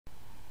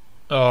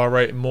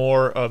Right,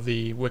 more of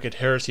the wicked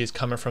heresies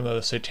coming from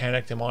the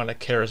satanic, demonic,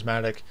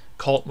 charismatic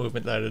cult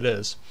movement that it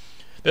is.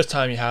 This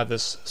time you have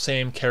this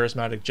same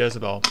charismatic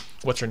Jezebel,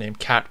 what's her name,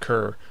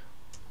 Kerr,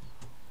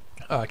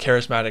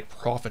 charismatic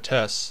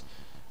prophetess,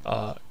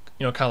 kind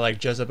of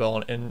like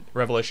Jezebel in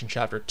Revelation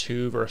chapter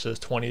 2, verses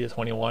 20 to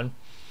 21,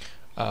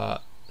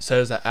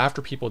 says that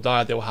after people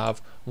die, they will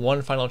have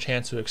one final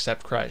chance to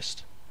accept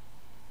Christ.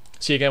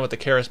 See, again, with the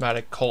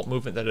charismatic cult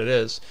movement that it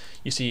is,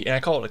 you see, and I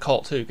call it a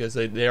cult too, because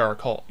they are a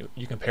cult.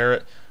 You compare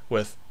it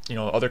with,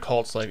 other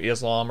cults like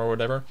Islam or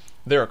whatever,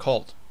 they're a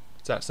cult.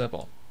 It's that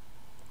simple.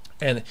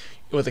 And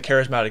with the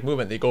charismatic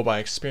movement, they go by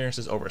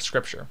experiences over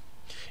scripture.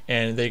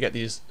 And they get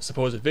these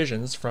supposed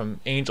visions from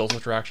angels,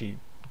 which are actually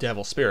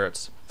devil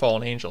spirits,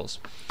 fallen angels.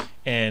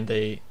 And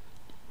they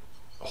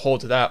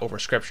hold to that over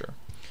scripture.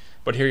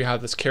 But here you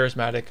have this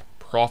charismatic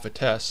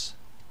prophetess,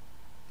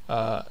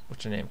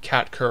 what's her name,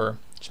 Kerr,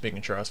 just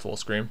making sure I was full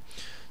screen,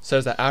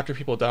 says that after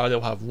people die,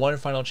 they'll have one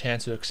final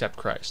chance to accept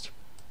Christ.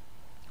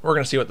 We're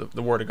going to see what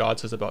the Word of God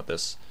says about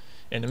this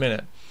in a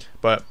minute.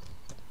 But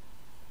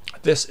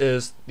this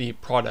is the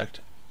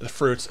product, the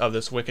fruits of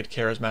this wicked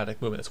charismatic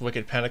movement, this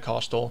wicked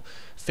Pentecostal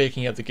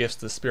faking of the gifts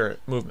of the Spirit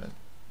movement.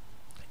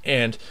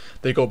 And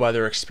they go by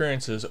their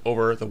experiences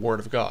over the Word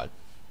of God.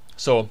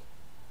 So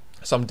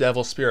some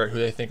devil spirit who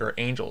they think are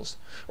angels,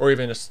 or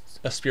even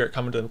a spirit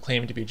coming to them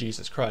claiming to be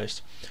Jesus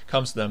Christ,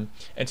 comes to them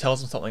and tells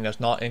them something that's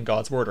not in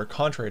God's Word or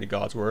contrary to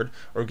God's Word,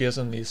 or gives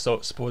them these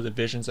supposed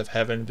visions of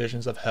heaven,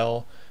 visions of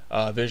hell,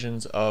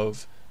 visions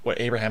of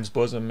what Abraham's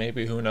bosom,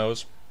 maybe, who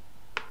knows.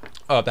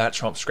 That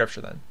trumps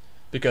Scripture then.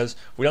 Because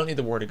we don't need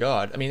the Word of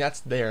God. I mean, that's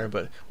there,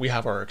 but we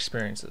have our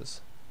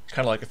experiences. It's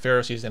kind of like the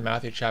Pharisees in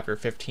Matthew chapter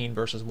 15,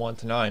 verses 1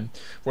 to 9,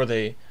 where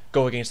they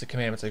go against the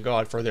commandments of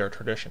God for their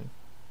tradition.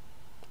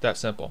 That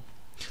simple.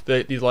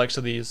 The likes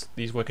of these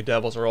wicked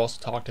devils are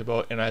also talked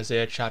about in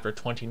Isaiah chapter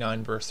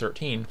 29, verse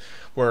 13,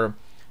 where,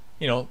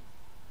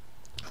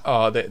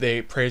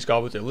 they praise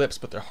God with their lips,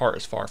 but their heart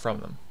is far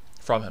from Him.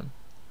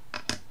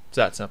 It's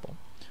that simple.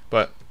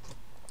 But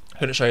I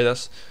couldn't show you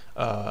this.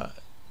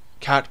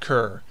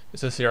 Kerr, it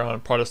says here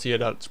on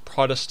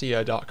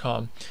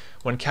Protestia.com.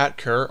 When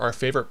Kerr, our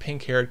favorite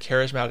pink-haired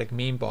charismatic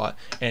meme bot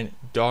and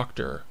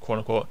Dr.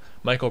 quote-unquote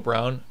Michael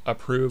Brown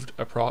approved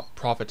a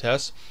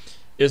prophetess,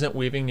 isn't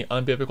weaving the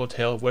unbiblical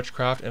tale of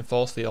witchcraft and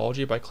false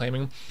theology by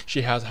claiming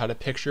she has had a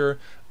picture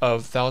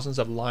of thousands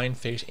of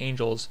lion-faced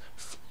angels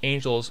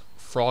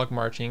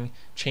frog-marching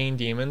chain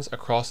demons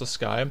across the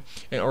sky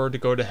in order to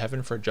go to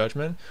heaven for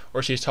judgment,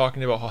 or she's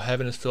talking about how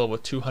heaven is filled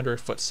with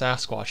 200-foot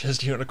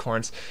Sasquatches,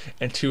 unicorns,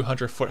 and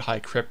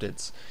 200-foot-high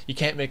cryptids. You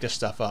can't make this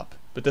stuff up.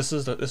 But this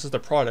is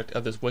the product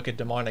of this wicked,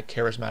 demonic,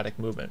 charismatic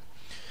movement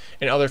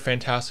and other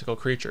fantastical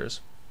creatures.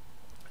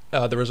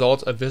 The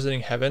result of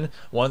visiting heaven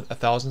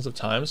thousands of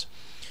times.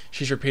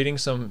 She's repeating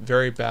some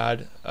very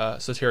bad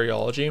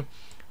soteriology,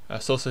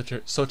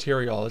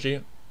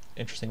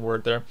 interesting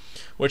word there,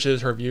 which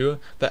is her view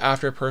that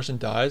after a person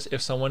dies,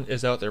 if someone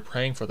is out there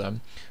praying for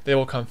them, they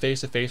will come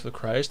face to face with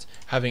Christ,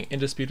 having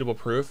indisputable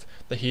proof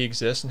that He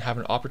exists and have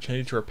an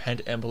opportunity to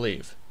repent and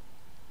believe.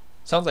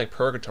 Sounds like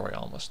purgatory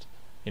almost.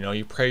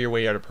 You pray your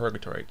way out of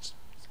purgatory. It's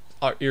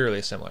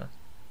eerily similar.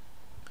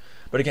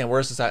 But again, where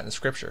is this at in the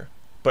Scripture?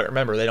 But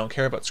remember, they don't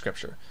care about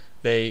Scripture.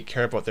 They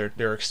care about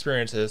their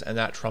experiences, and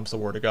that trumps the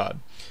Word of God.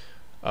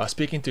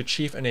 Speaking to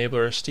Chief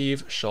Enabler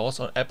Steve Schultz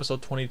on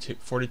episode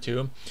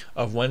 42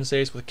 of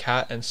Wednesdays with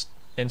Kat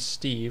and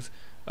Steve,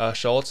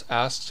 Schultz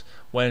asks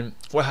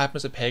what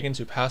happens to pagans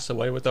who pass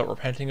away without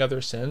repenting of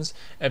their sins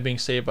and being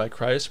saved by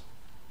Christ,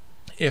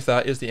 if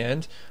that is the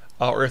end,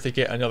 or if they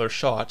get another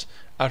shot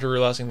after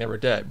realizing they were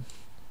dead.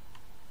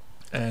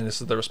 And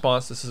this is the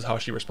response. This is how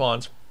she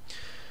responds.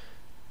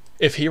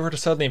 If he were to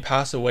suddenly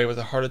pass away with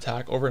a heart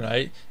attack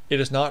overnight, it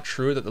is not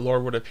true that the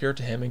Lord would appear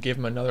to him and give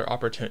him another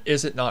opportunity.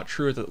 Is it not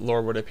true that the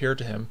Lord would appear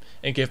to him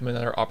and give him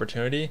another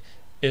opportunity?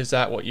 Is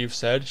that what you've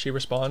said? She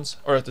responds.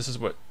 Or this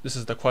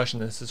is the question.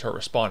 This is her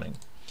responding.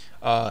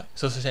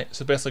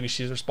 So basically,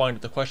 she's responding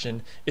to the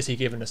question: is he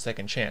given a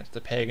second chance?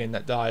 The pagan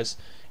that dies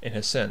in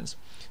his sins.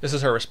 This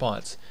is her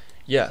response.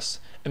 Yes,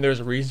 and there's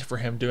a reason for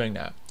him doing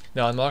that.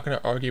 Now, I'm not going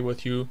to argue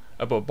with you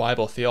about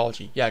Bible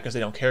theology. Yeah, because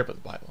they don't care about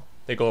the Bible.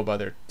 They go by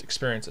their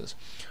experiences.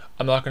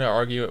 I'm not going to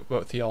argue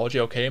about theology,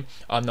 okay?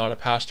 I'm not a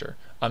pastor.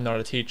 I'm not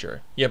a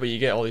teacher. Yeah, but you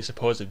get all these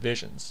supposed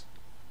visions,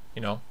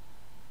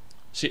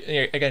 See,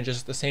 again,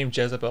 just the same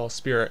Jezebel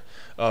spirit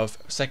of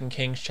 2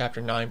 Kings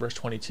chapter 9, verse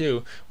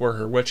 22, where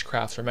her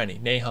witchcrafts are many.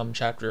 Nahum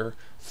chapter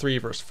 3,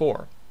 verse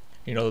 4.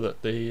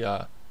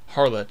 The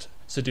harlot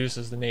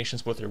seduces the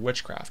nations with her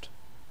witchcraft.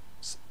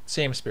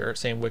 Same spirit,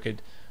 same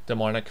wicked,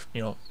 demonic,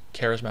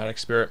 charismatic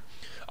spirit.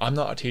 I'm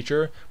not a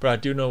teacher, but I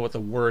do know what the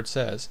Word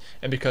says.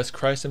 And because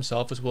Christ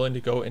Himself was willing to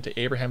go into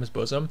Abraham's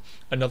bosom,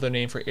 another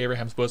name for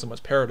Abraham's bosom was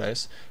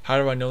paradise. How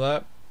do I know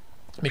that?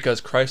 Because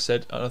Christ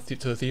said to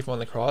the thief on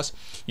the cross,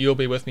 "You will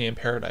be with me in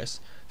paradise."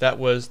 That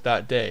was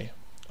that day.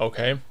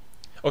 Okay,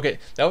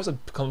 that was a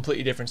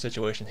completely different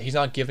situation. He's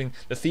not giving.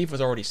 The thief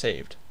was already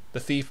saved. The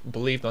thief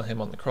believed on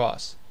Him on the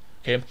cross.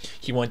 Okay,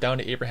 he went down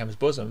to Abraham's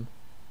bosom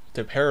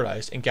to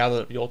paradise and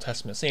gathered up the Old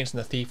Testament saints, and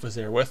the thief was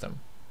there with him.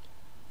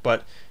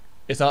 But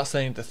it's not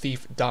saying the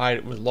thief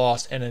died, was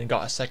lost, and then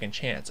got a second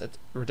chance. It's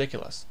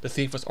ridiculous. The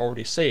thief was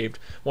already saved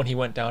when he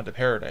went down to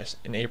paradise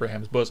in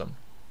Abraham's bosom.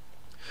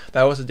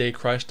 That was the day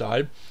Christ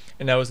died,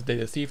 and that was the day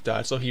the thief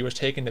died. So he was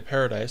taken to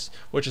paradise,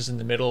 which is in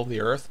the middle of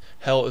the earth.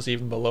 Hell is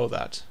even below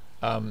that.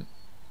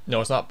 No,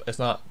 it's not. It's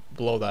not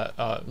below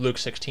that. Luke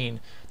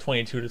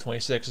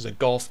 16:22-26 is a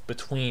gulf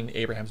between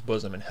Abraham's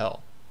bosom and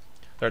hell.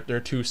 There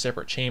are two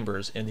separate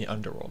chambers in the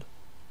underworld.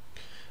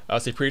 So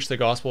he preached the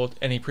gospel,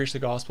 and he preached the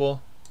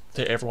gospel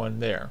to everyone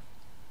there.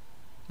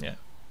 Yeah.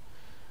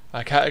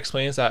 Kat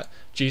explains that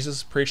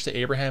Jesus preached to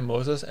Abraham,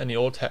 Moses, and the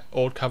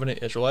Old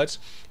Covenant Israelites.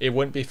 It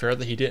wouldn't be fair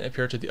that he didn't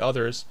appear to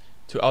others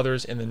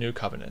in the New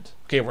Covenant.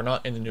 Okay, we're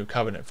not in the New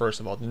Covenant, first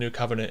of all. The New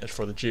Covenant is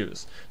for the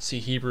Jews. See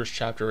Hebrews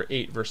chapter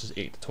 8, verses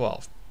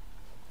 8-12.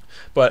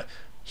 But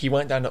he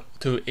went down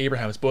to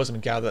Abraham's bosom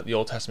and gathered up the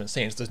Old Testament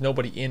saints. There's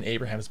nobody in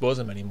Abraham's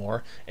bosom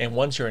anymore, and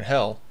once you're in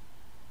hell,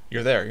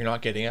 you're there. You're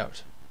not getting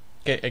out.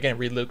 Okay, again,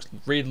 read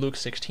Luke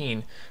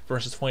 16,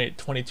 verses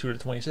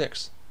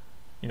 22-26.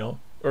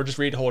 Or just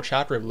read the whole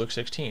chapter of Luke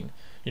 16.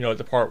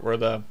 The part where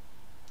the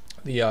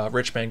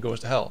rich man goes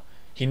to hell.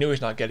 He knew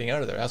he's not getting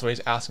out of there. That's why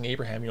he's asking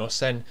Abraham,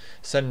 send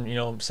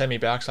me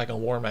back so I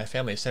can warn my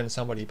family. Send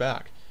somebody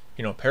back.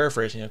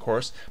 Paraphrasing, of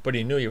course, but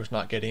he knew he was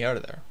not getting out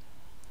of there.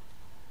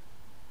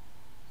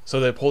 So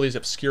they pull these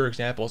obscure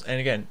examples, and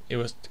again, it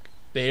was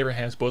the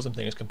Abraham's bosom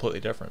thing is completely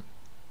different.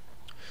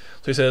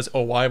 So he says,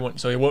 why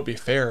wouldn't? So it won't be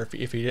fair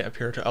if he didn't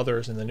appear to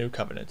others in the New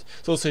Covenant.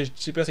 So she's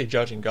basically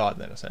judging God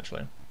then,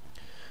 essentially.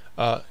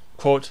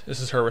 Quote, this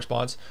is her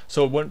response.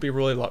 So it wouldn't be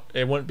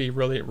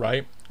really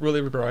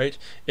right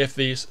if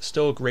these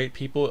still great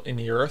people in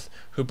the earth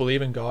who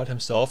believe in God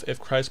himself, if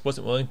Christ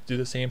wasn't willing to do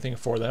the same thing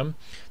for them.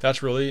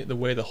 That's really the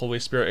way the Holy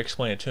Spirit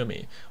explained it to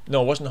me.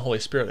 No, it wasn't the Holy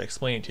Spirit that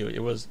explained it to you.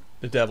 It was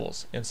the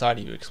devils inside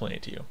of you explaining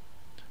it to you.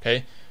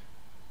 Okay?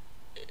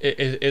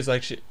 It's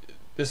like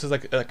this is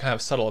like a kind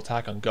of subtle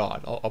attack on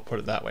God. I'll put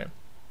it that way.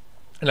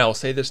 And I will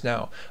say this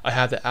now. I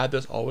have to add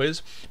this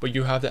always, but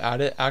you have to add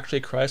it.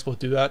 Actually, Christ will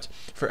do that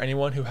for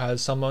anyone who has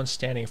someone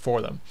standing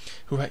for them.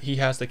 He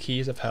has the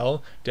keys of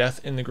hell, death,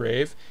 and the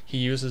grave. He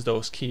uses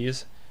those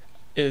keys.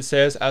 It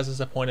says, as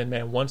is appointed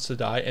man once to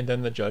die, and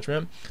then the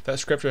judgment. That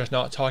scripture is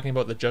not talking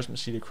about the judgment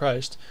seat of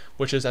Christ,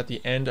 which is at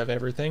the end of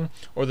everything,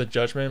 or the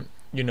judgment,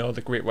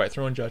 the great white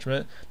throne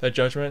judgment. That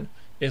judgment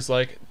is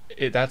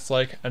that's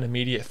like an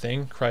immediate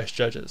thing. Christ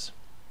judges.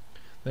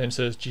 Then it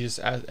says, Jesus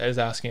is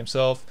asking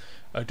himself,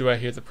 do I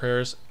hear the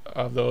prayers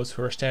of those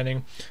who are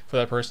standing for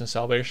that person's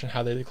salvation,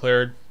 how they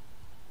declared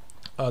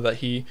that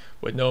he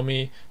would know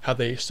me, how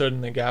they stood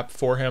in the gap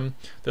for him?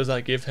 Does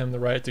that give him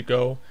the right to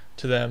go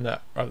to them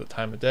that are at the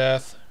time of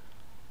death?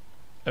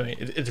 I mean,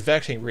 it's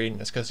vexing reading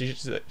this because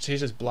he's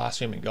just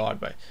blaspheming God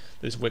by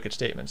these wicked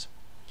statements.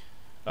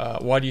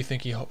 Why do you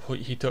think he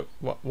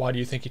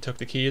took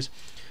the keys?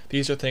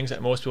 These are things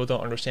that most people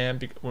don't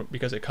understand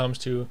because it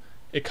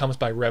comes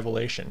by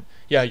revelation.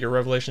 Yeah, your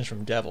revelation's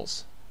from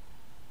devils.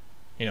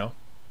 I'm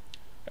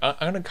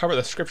going to cover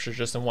the scriptures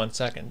just in 1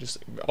 second. Just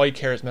all you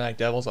charismatic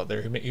devils out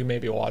there who may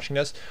be watching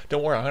this,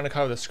 don't worry, I'm going to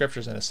cover the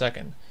scriptures in a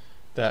second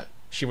that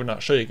she would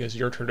not show you because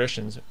your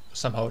traditions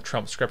somehow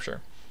trump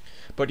scripture.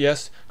 But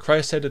yes,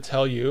 Christ said to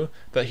tell you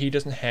that he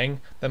doesn't hang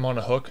them on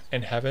a hook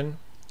in heaven.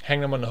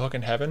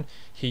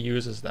 He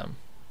uses them.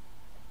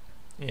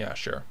 Yeah,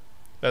 sure.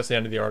 That's the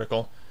end of the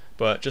article.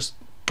 But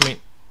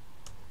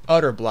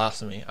utter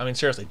blasphemy.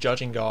 Seriously,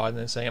 judging God and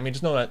then saying,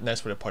 there's no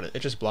nice way to put it.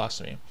 It's just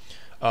blasphemy.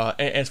 And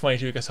it's funny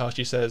too because how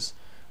she says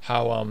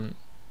how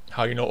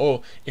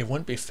it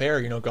wouldn't be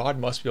fair, God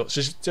must be able.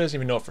 She doesn't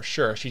even know it for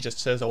sure. She just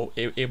says,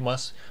 it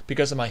must,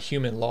 because of my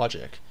human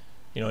logic.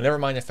 Never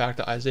mind the fact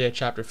that Isaiah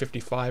chapter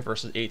 55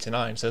 verses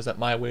 8-9 says that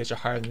my ways are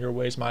higher than your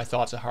ways, my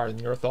thoughts are higher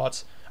than your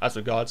thoughts. That's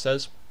what God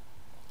says.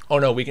 Oh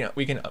no, we can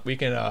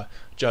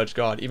judge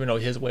God even though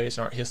his ways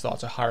aren't, his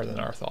thoughts are higher than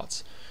our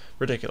thoughts.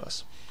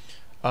 Ridiculous.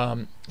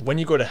 When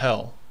you go to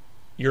hell,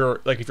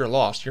 if you're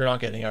lost, you're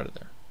not getting out of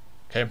there.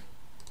 Okay?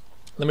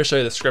 Let me show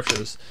you the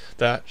scriptures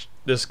that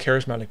this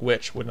charismatic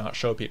witch would not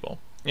show people.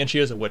 And she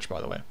is a witch,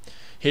 by the way.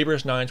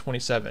 Hebrews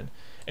 9:27.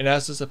 And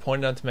as is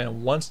appointed unto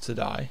man once to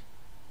die,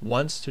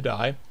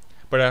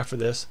 but after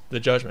this, the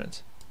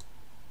judgment.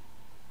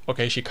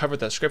 Okay, she covered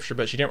that scripture,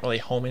 but she didn't really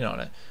home in on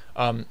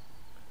it.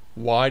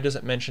 Why does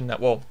it mention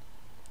that,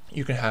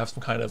 you can have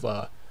some kind of,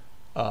 like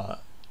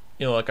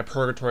a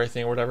purgatory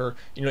thing or whatever.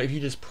 If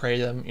you just pray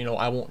them,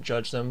 I won't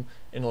judge them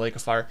in the lake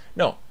of fire.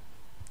 No.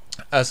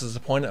 As is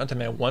appointed unto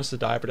man once to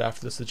die, but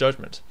after this the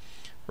judgment.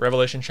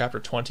 Revelation chapter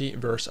 20,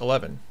 verse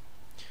 11.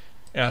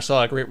 And I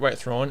saw a great white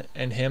throne,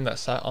 and him that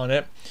sat on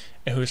it,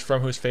 and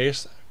from whose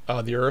face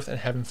the earth and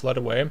heaven fled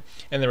away,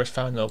 and there was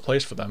found no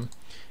place for them.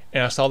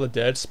 And I saw the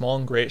dead, small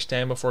and great,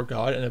 stand before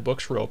God, and the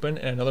books were open,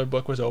 and another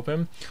book was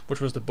open, which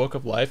was the book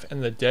of life,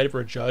 and the dead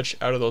were judged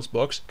out of those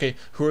books. Okay,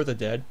 who are the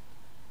dead?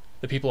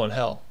 The people in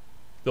hell.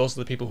 Those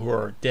are the people who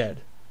are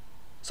dead.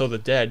 So the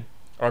dead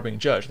are being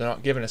judged. They're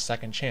not given a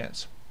second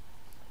chance.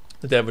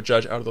 The dead would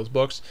judge out of those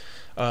books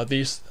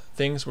these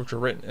things which were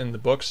written in the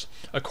books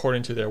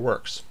according to their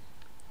works.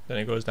 Then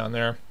it goes down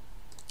there.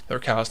 They're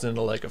cast into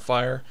the lake of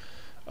fire.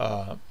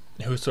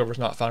 Whosoever is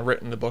not found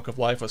written in the book of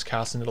life was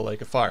cast into the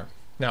lake of fire.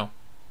 Now,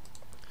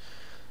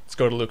 let's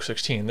go to Luke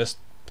 16. This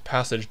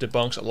passage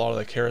debunks a lot of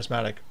the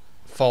charismatic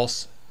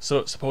false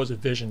supposed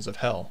visions of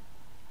hell.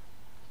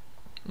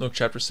 Luke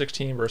chapter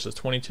 16 verses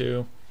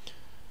 22.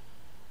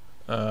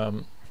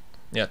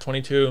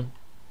 22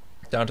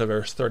 down to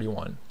verse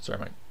 31. Sorry,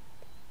 I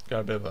got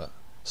a bit of a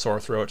sore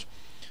throat.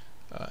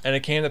 And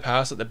it came to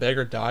pass that the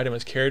beggar died and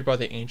was carried by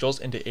the angels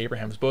into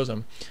Abraham's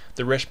bosom.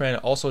 The rich man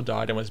also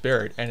died and was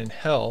buried. And in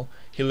hell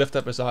he lift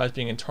up his eyes,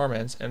 being in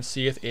torments, and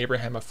seeth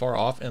Abraham afar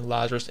off, and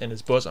Lazarus in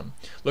his bosom.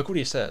 Look what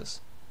he says,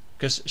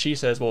 because she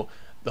says, well,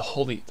 the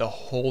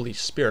Holy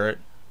Spirit,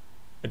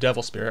 a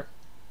devil spirit,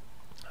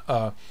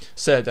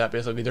 said that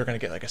basically they're going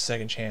to get like a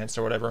second chance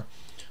or whatever.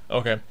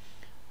 Okay,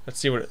 let's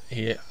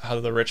see how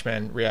the rich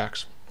man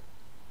reacts.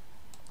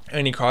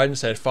 And he cried and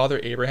said,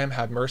 Father Abraham,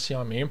 have mercy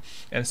on me,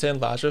 and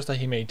send Lazarus that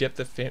he may dip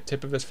the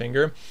tip of his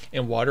finger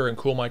in water and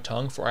cool my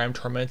tongue, for I am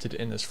tormented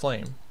in this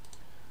flame.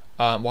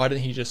 Why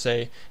didn't he just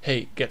say,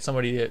 hey, get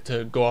somebody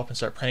to go up and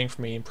start praying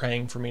for me and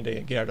praying for me to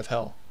get out of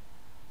hell?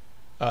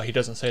 He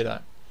doesn't say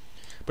that.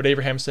 But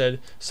Abraham said,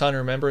 Son,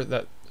 remember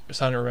that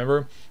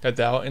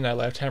thou in thy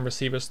lifetime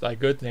receivest thy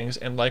good things,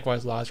 and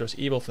likewise Lazarus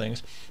evil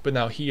things, but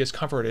now he is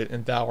comforted,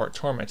 and thou art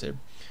tormented.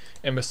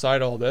 And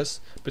beside all this,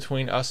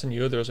 between us and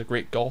you there is a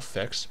great gulf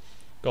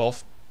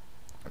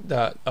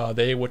that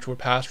they which would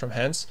pass from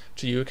hence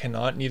to you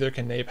cannot, neither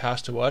can they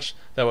pass to us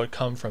that would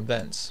come from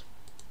thence.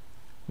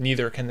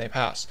 Neither can they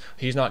pass.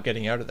 He's not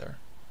getting out of there.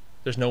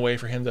 There's no way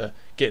for him to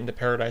get into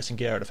paradise and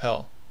get out of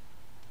hell.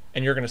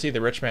 And you're going to see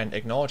the rich man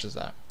acknowledges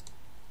that.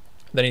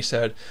 Then he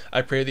said,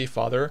 I pray thee,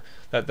 Father,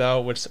 that thou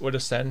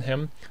wouldst send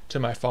him to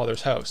my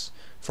father's house.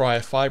 For I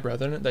have 5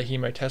 brethren, that he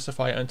may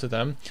testify unto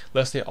them,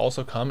 lest they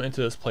also come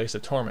into this place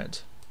of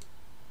torment.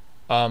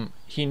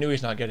 He knew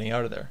he's not getting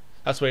out of there.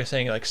 That's why he's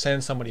saying, like,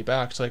 send somebody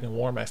back so I can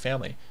warn my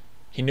family.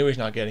 He knew he's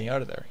not getting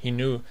out of there. He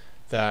knew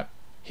that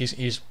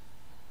he's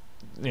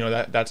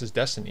that's his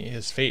destiny,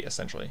 his fate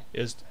essentially,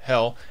 is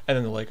hell and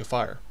then the lake of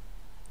fire.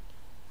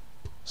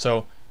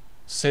 So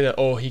say that,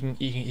 oh, he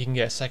can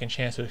get a second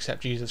chance to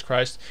accept Jesus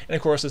Christ, and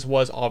of course this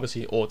was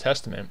obviously Old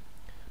Testament,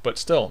 but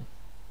still,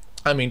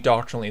 I mean,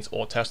 doctrinally it's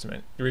Old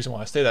Testament. The reason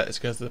why I say that is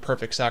because the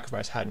perfect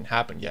sacrifice hadn't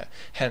happened yet,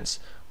 hence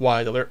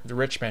why the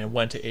rich man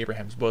went to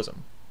Abraham's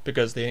bosom,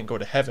 because they didn't go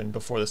to heaven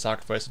before the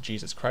sacrifice of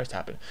Jesus Christ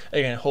happened.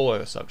 Again, a whole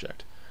other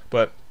subject,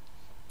 but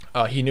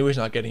he knew he's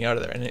not getting out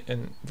of there. And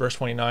in verse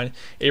 29,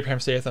 Abraham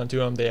saith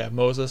unto him, they have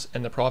Moses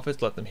and the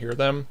prophets, let them hear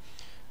them.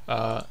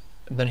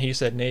 Then he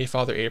said, Nay,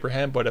 Father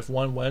Abraham, but if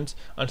one went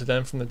unto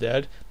them from the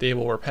dead, they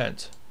will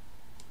repent.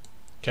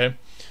 Okay?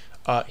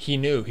 He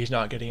knew he's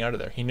not getting out of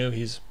there. He knew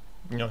he's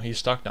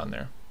stuck down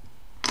there.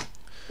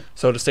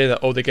 So to say that,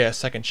 oh, they get a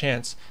second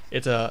chance,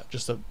 it's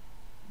just a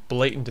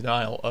blatant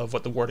denial of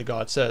what the Word of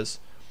God says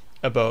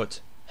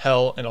about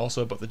hell, and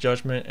also about the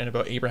judgment, and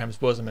about Abraham's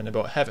bosom, and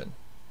about heaven,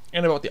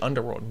 and about the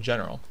underworld in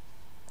general.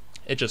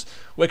 It's just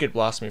wicked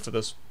blasphemy for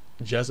this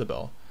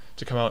Jezebel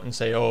to come out and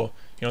say, oh,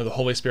 the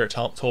Holy Spirit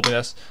told me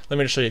this. Let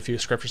me just show you a few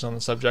scriptures on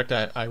the subject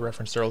I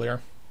referenced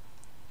earlier.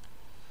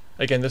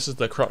 Again, this is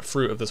the corrupt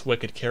fruit of this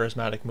wicked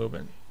charismatic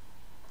movement.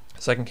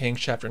 2 Kings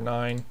chapter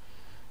 9,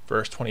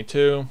 verse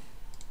 22.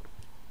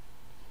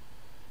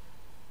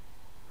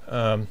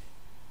 And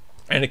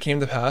it came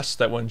to pass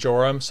that when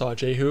Joram saw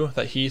Jehu,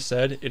 that he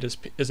said,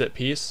 Is it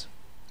peace?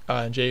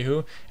 And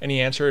Jehu, and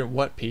he answered,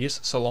 What peace,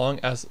 so long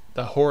as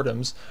the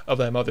whoredoms of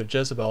thy mother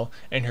Jezebel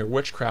and her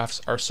witchcrafts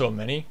are so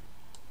many?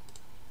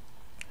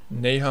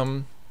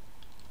 Nahum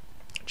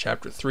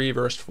chapter 3,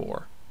 verse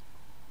 4.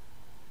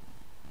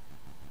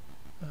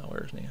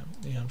 Where's Nahum?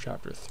 Nahum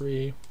chapter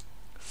 3,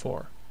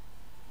 4.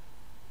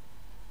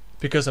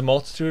 Because the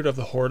multitude of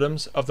the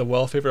whoredoms of the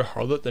well-favored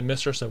harlot, the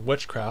mistress of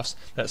witchcrafts,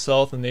 that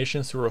selleth the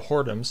nations through her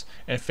whoredoms,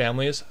 and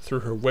families through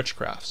her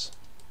witchcrafts.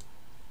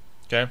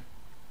 Okay?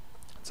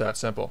 It's that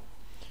simple.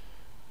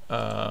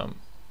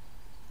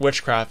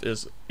 Witchcraft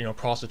is,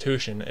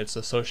 prostitution. It's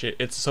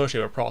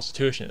associated with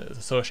prostitution. It's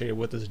associated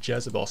with this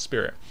Jezebel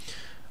spirit.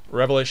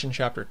 Revelation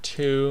chapter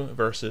 2,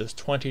 verses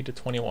 20 to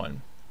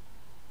 21.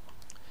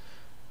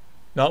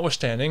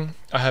 Notwithstanding,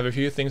 I have a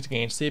few things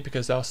against thee,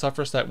 because thou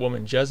sufferest that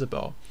woman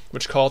Jezebel,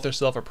 which calleth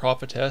herself a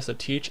prophetess, to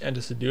teach and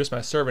to seduce my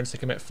servants to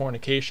commit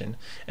fornication,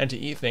 and to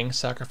eat things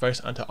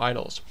sacrificed unto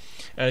idols.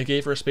 And I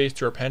gave her space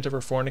to repent of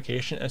her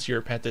fornication, and she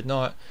repented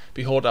not.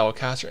 Behold, I will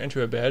cast her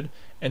into a bed,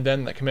 and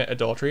them that commit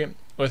adultery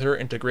with her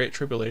into great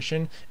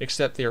tribulation,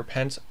 except they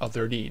repent of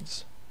their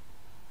deeds.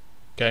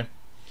 Okay?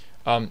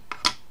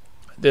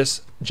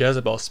 This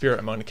Jezebel spirit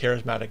among the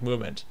charismatic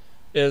movement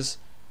is,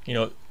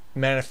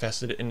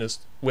 manifested in this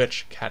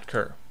witch, Cat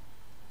Kerr.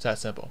 It's that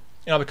simple.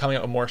 And I'll be coming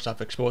out with more stuff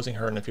exposing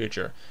her in the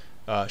future.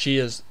 She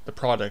is the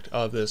product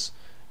of this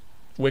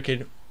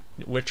wicked,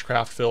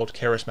 witchcraft-filled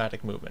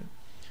charismatic movement.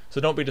 So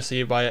don't be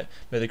deceived by it.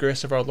 May the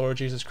grace of our Lord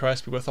Jesus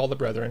Christ be with all the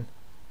brethren.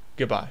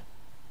 Goodbye.